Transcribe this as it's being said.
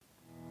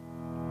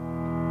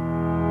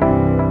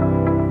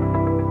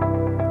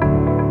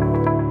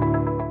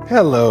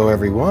Hello,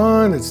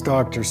 everyone. It's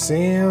Dr.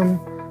 Sam.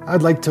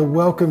 I'd like to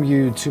welcome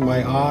you to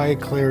my Eye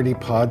Clarity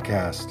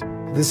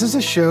podcast. This is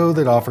a show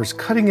that offers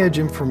cutting edge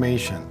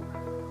information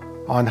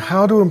on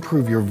how to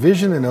improve your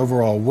vision and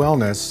overall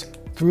wellness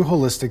through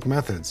holistic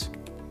methods.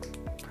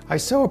 I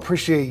so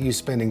appreciate you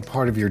spending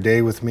part of your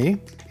day with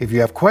me. If you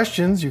have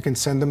questions, you can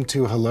send them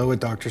to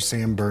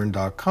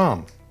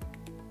hello@drsamberne.com.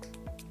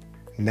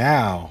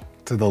 Now,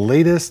 to the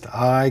latest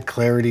Eye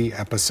Clarity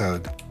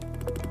episode.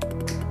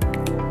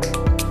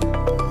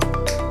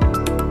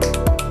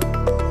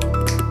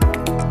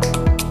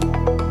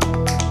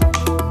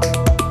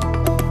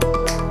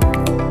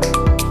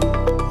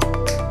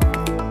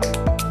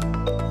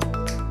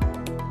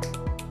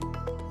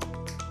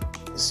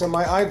 So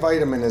my eye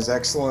vitamin is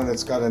excellent.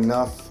 It's got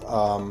enough,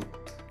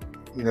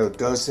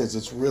 dosage.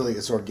 It's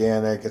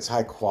organic. It's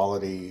high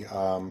quality.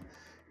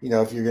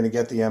 If you're going to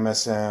get the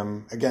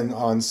MSM again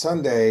on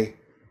Sunday,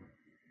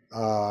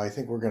 I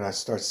think we're going to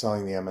start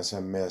selling the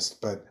MSM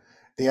mist, but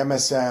the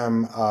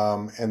MSM,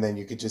 and then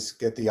you could just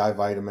get the eye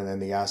vitamin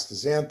and the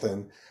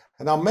astaxanthin.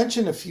 And I'll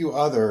mention a few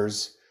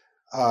others,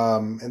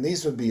 and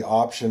these would be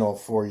optional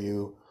for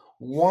you.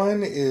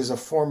 One is a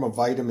form of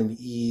vitamin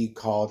E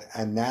called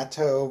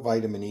annatto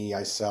vitamin E.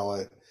 I sell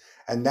it.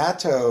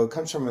 Annatto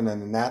comes from an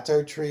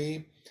annatto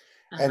tree,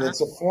 and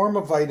it's a form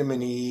of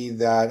vitamin E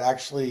that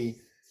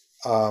actually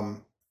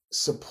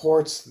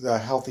supports the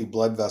healthy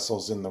blood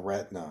vessels in the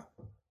retina.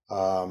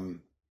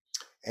 And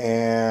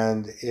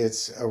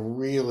it's a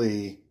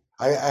really,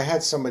 I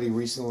had somebody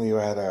recently who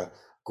had a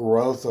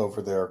growth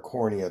over their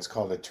cornea. It's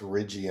called a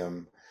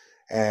pterygium.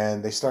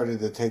 And they started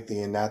to take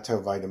the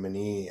annatto vitamin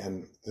E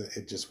and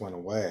it just went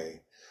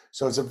away.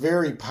 So it's a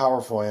very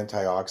powerful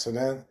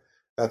antioxidant.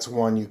 That's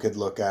one you could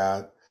look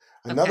at.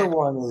 Another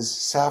one is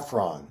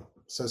saffron.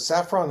 So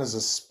saffron is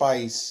a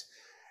spice,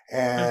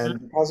 and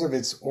because of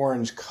its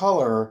orange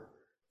color,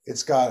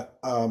 it's got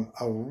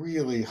a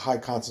really high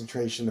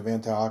concentration of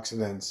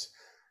antioxidants,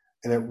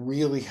 and it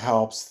really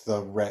helps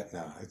the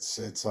retina.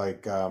 It's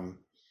like,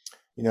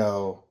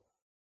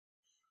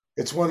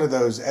 it's one of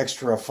those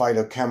extra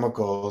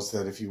phytochemicals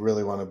that if you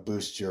really want to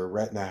boost your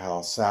retina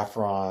health,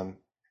 saffron.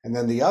 And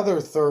then the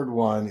third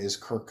one is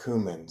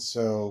curcumin.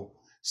 So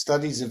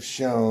studies have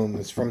shown,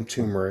 it's from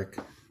turmeric.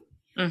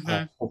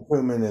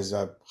 Curcumin is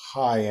a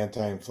high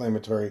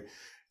anti-inflammatory.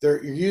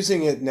 You're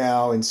using it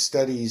now in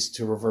studies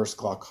to reverse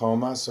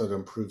glaucoma, so to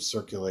improve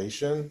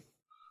circulation.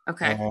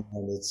 Okay.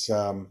 And it's,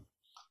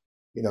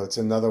 it's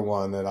another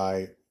one that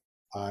I've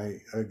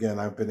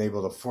been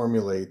able to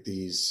formulate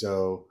these.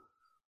 So,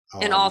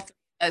 And all three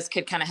of those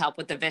could kind of help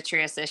with the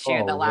vitreous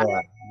issue, the oh last.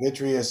 yeah,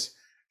 vitreous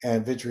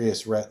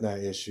retina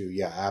issue.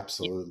 Yeah,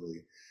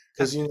 absolutely.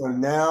 Because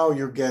now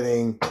you're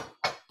getting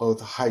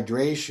both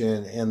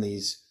hydration and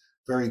these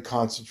very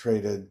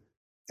concentrated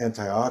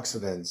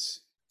antioxidants.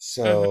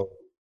 So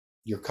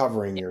you're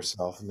covering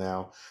yourself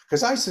now.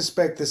 Because I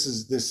suspect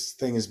this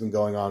thing has been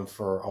going on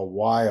for a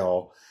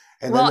while.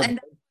 And Well, then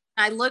and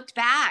I looked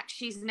back.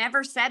 She's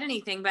never said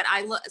anything, but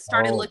I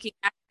started oh, looking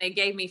back. They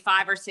gave me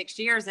 5 or 6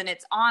 years, and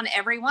it's on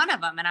every one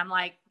of them. And I'm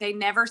like, they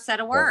never said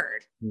a yeah.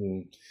 word.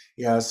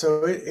 Yeah,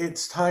 so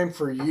it's time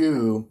for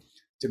you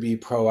to be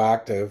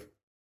proactive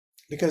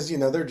because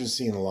they're just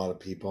seeing a lot of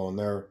people and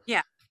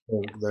Yeah.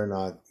 Yeah. they're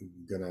not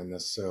gonna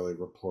necessarily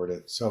report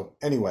it. So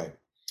anyway,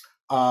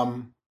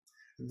 um,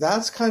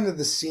 that's kind of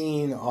the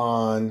scene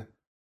on,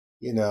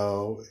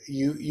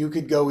 you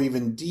could go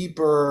even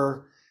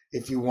deeper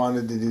if you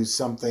wanted to do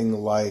something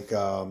like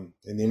an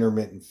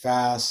intermittent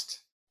fasting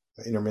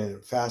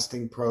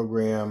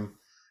program.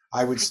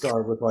 I would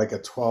start with like a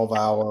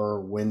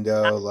 12-hour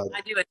window, like,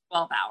 I do a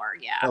 12-hour.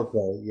 Yeah.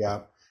 okay,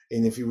 yeah.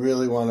 And if you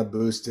really want to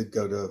boost it,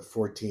 go to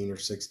 14 or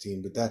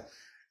 16. But that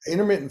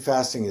intermittent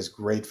fasting is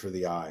great for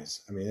the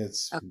eyes. I mean,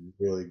 it's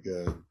really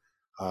good.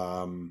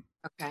 Um,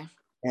 Okay.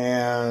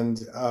 and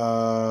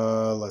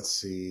let's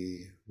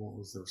see, what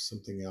was there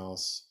something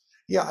else?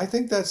 Yeah, I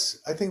think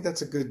that's a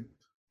good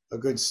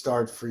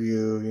start for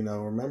you.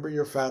 Remember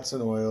your fats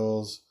and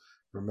oils.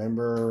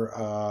 Remember,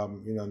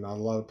 not a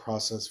lot of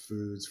processed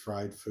foods,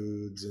 fried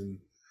foods,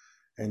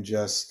 and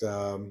just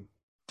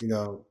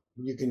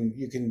you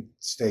can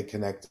stay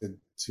connected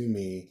to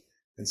me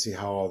and see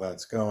how all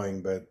that's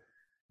going. But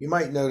you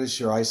might notice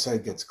your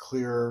eyesight gets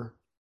clearer.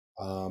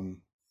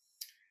 Um,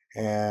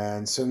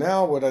 and so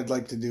now what I'd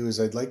like to do is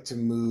I'd like to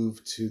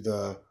move to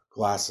the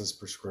glasses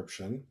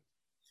prescription.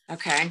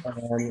 Okay.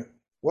 And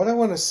what I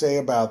want to say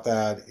about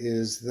that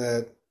is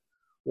that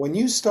when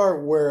you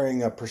start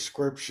wearing a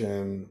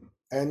prescription,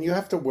 and you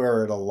have to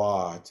wear it a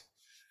lot,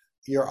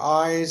 your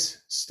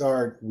eyes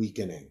start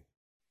weakening.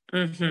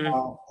 In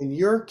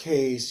your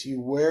case, you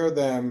wear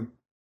them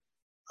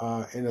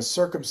in a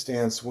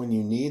circumstance when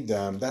you need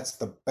them. That's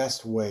the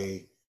best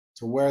way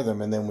to wear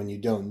them. And then when you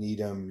don't need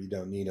them, you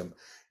don't need them.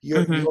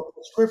 Your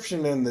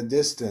prescription in the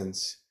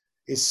distance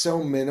is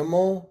so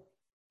minimal.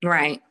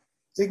 Right.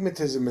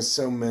 Stigmatism is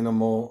so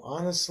minimal.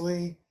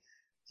 Honestly,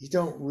 you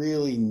don't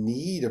really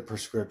need a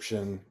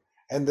prescription.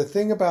 And the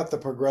thing about the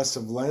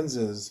progressive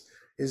lenses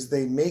is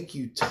they make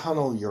you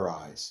tunnel your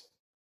eyes.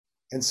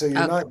 And so you're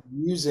Okay. not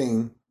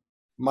using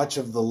much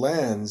of the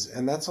lens,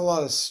 and that's a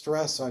lot of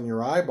stress on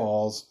your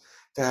eyeballs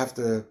to have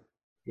to,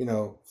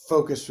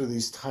 focus through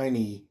these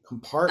tiny Uh-huh.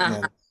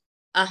 compartments.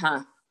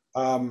 Uh-huh.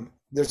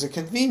 There's a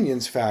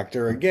convenience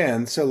factor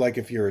again. So like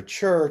if you're a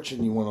church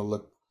and you want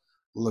to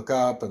look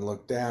up and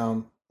look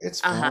down,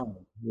 it's Uh-huh. fine.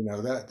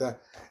 That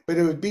but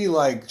it would be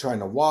like trying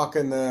to walk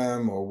in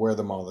them or wear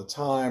them all the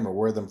time or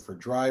wear them for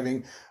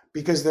driving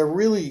because they're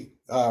really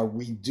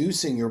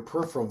reducing your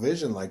peripheral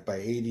vision like by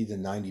 80 to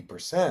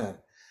 90%.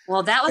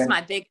 Well, that was And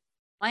my big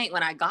complaint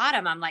when I got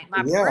them. I'm like,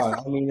 my yeah,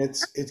 peripheral. I mean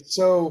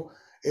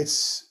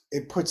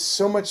it puts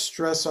so much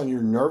stress on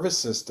your nervous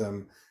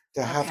system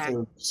to have Okay.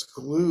 to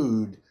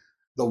exclude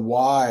the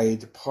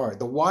wide part.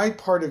 The wide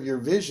part of your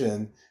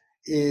vision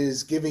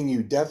is giving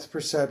you depth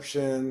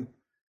perception,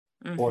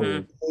 Mm-hmm.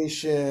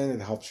 orientation,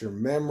 it helps your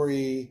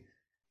memory,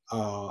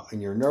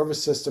 and your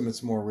nervous system,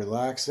 it's more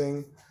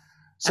relaxing.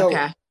 So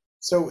Okay.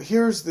 so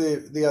here's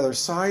the other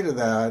side of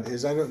that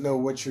is I don't know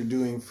what you're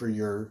doing for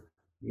your,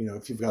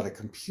 if you've got a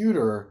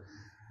computer,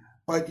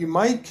 but you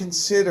might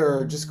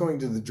consider just going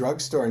to the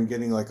drugstore and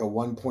getting like a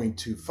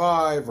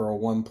 1.25 or a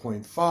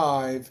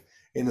 1.5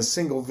 in a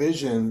single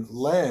vision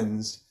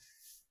lens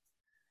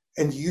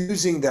and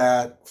using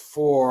that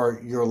for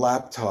your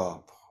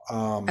laptop.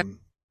 Um,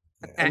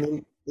 I Okay.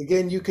 mean,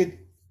 again, you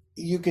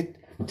could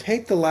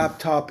take the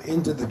laptop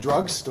into the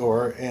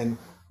drugstore and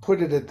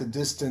put it at the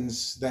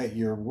distance that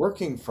you're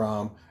working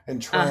from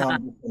and try on Uh-huh.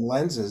 different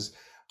lenses.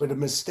 But a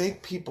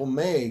mistake people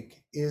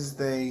make is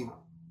they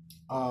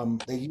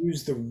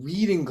use the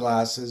reading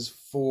glasses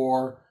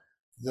for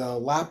the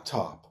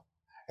laptop.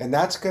 And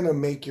that's going to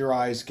make your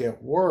eyes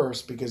get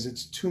worse because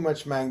it's too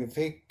much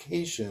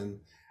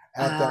magnification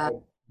at that Uh,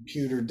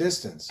 computer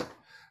distance.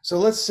 So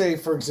let's say,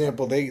 for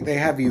example, they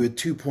have you at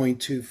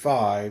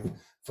 2.25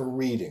 for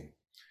reading.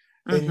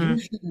 Then you mm-hmm.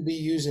 shouldn't be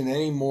using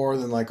any more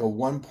than like a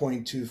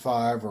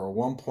 1.25 or a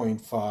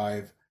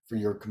 1.5 for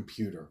your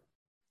computer.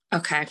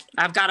 Okay.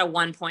 I've got a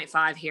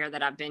 1.5 here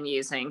that I've been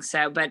using.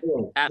 So, but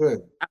Good, uh, good.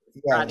 I'll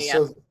try Yeah, the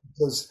other. so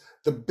because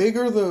the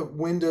bigger the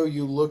window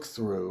you look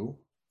through,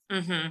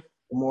 Mm-hmm.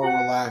 the more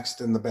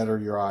relaxed and the better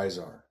your eyes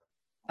are.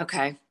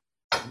 Okay.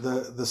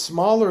 The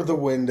smaller the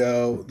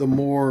window, the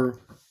more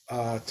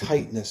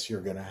tightness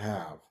you're going to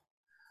have.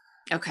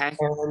 Okay.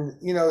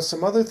 And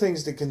some other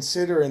things to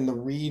consider in the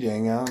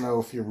reading. I don't know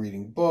if you're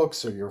reading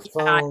books or your Yeah,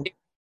 I phone. do,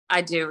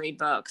 I do read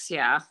books.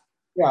 Yeah.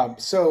 Yeah.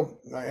 So,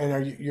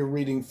 and you're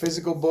reading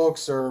physical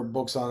books or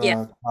books on Yeah.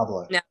 a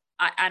tablet? No,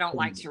 I don't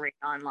like to read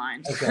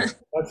online. Okay,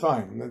 that's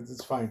fine.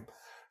 That's fine.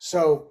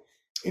 So,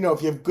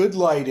 if you have good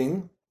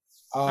lighting,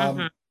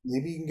 Mm-hmm.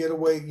 maybe you can get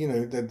away,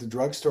 at the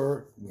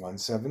drugstore,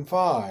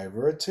 175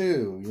 or a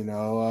two,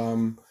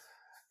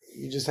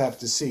 you just have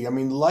to see. I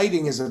mean,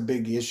 lighting is a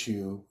big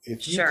issue.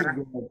 If you can Sure.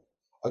 get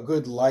a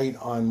good light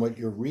on what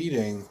you're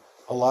reading,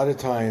 a lot of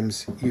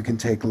times you can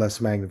take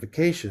less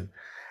magnification.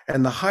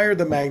 And the higher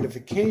the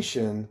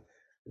magnification,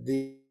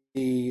 the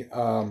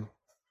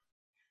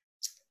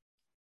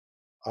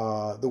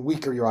the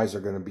weaker your eyes are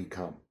going to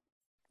become.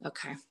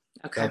 Okay.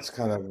 Okay. That's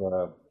kind of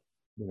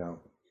you know,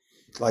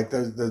 like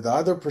the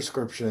other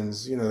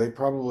prescriptions, they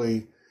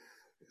probably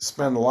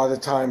spend a lot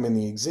of time in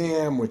the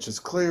exam, which is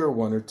clear,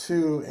 one or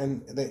two,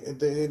 and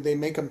they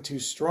make them too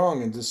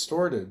strong and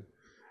distorted.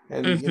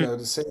 And Mm-hmm.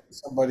 to say to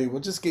somebody,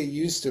 well, just get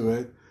used to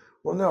it.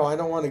 Well, no, I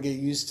don't want to get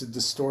used to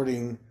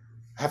distorting,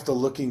 have to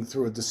looking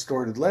through a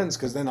distorted lens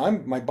because then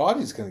my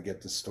body's going to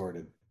get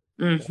distorted.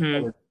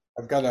 Mm-hmm.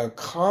 I've got to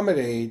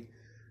accommodate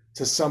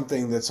to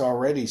something that's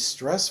already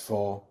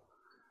stressful.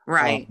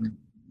 Right. Um,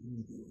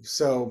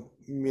 so,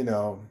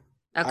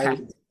 Okay.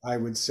 I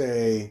would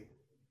say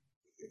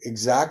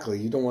exactly,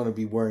 you don't want to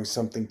be wearing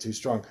something too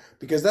strong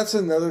because that's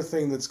another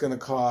thing that's going to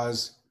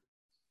cause,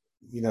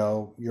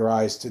 your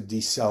eyes to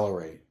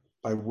decelerate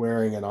by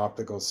wearing an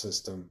optical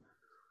system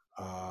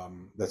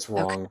that's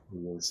Okay. wrong for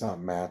you. It's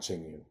not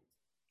matching you.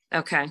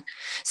 Okay.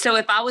 So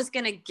if I was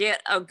going to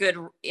get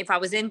if I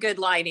was in good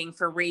lighting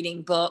for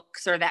reading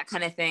books or that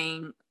kind of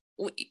thing,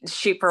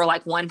 shoot for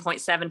like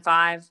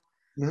 1.75.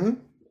 Hmm.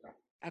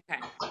 Okay.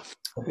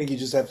 I think you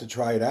just have to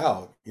try it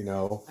out.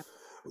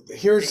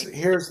 Here's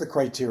the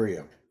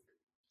criteria.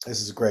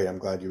 This is great. I'm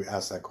glad you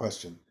asked that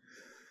question.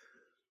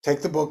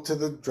 Take the book to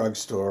the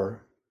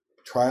drugstore,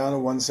 try on a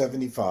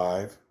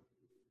 175,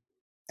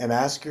 and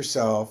ask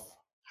yourself,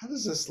 how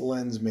does this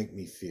lens make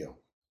me feel?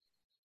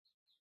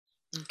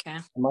 Okay.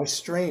 Am I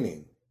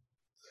straining?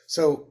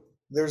 So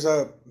there's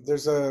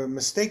a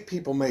mistake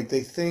people make.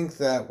 They think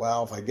that,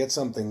 well, if I get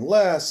something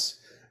less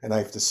and I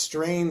have to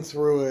strain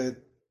through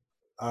it,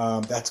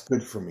 that's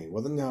good for me.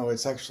 Well, no,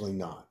 it's actually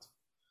not.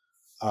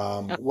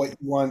 Oh, What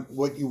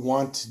you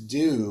want to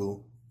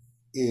do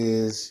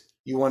is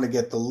you want to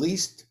get the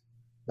least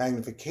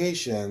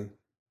magnification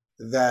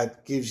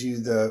that gives you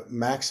the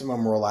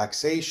maximum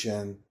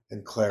relaxation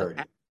and okay.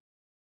 clarity.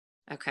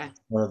 Okay.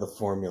 One of the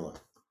formula.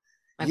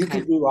 You Okay.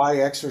 can do eye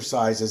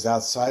exercises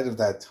outside of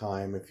that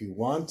time if you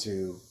want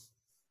to,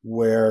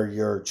 where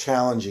you're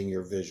challenging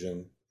your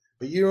vision,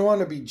 but you don't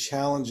want to be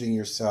challenging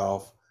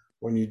yourself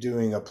when you're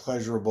doing a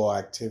pleasurable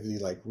activity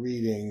like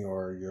reading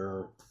or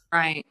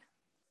Right.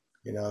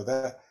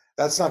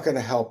 that's not going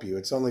to help you.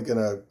 It's only going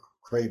to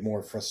create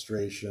more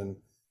frustration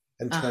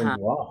and turn Uh-huh.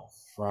 you off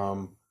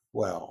from,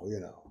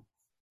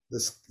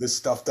 this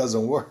stuff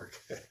doesn't work.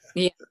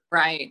 Yeah.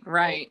 Right.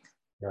 Right.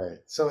 Right.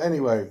 So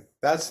anyway,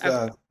 that's Okay.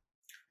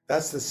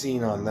 the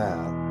scene on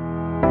that.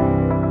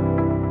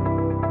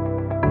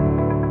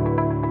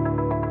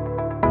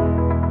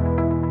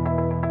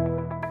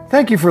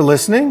 Thank you for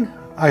listening.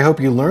 I hope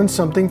you learned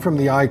something from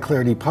the Eye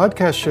Clarity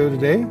podcast show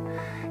today.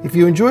 If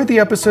you enjoyed the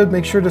episode,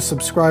 make sure to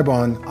subscribe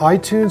on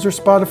iTunes or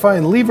Spotify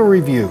and leave a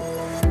review.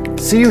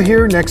 See you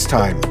here next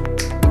time.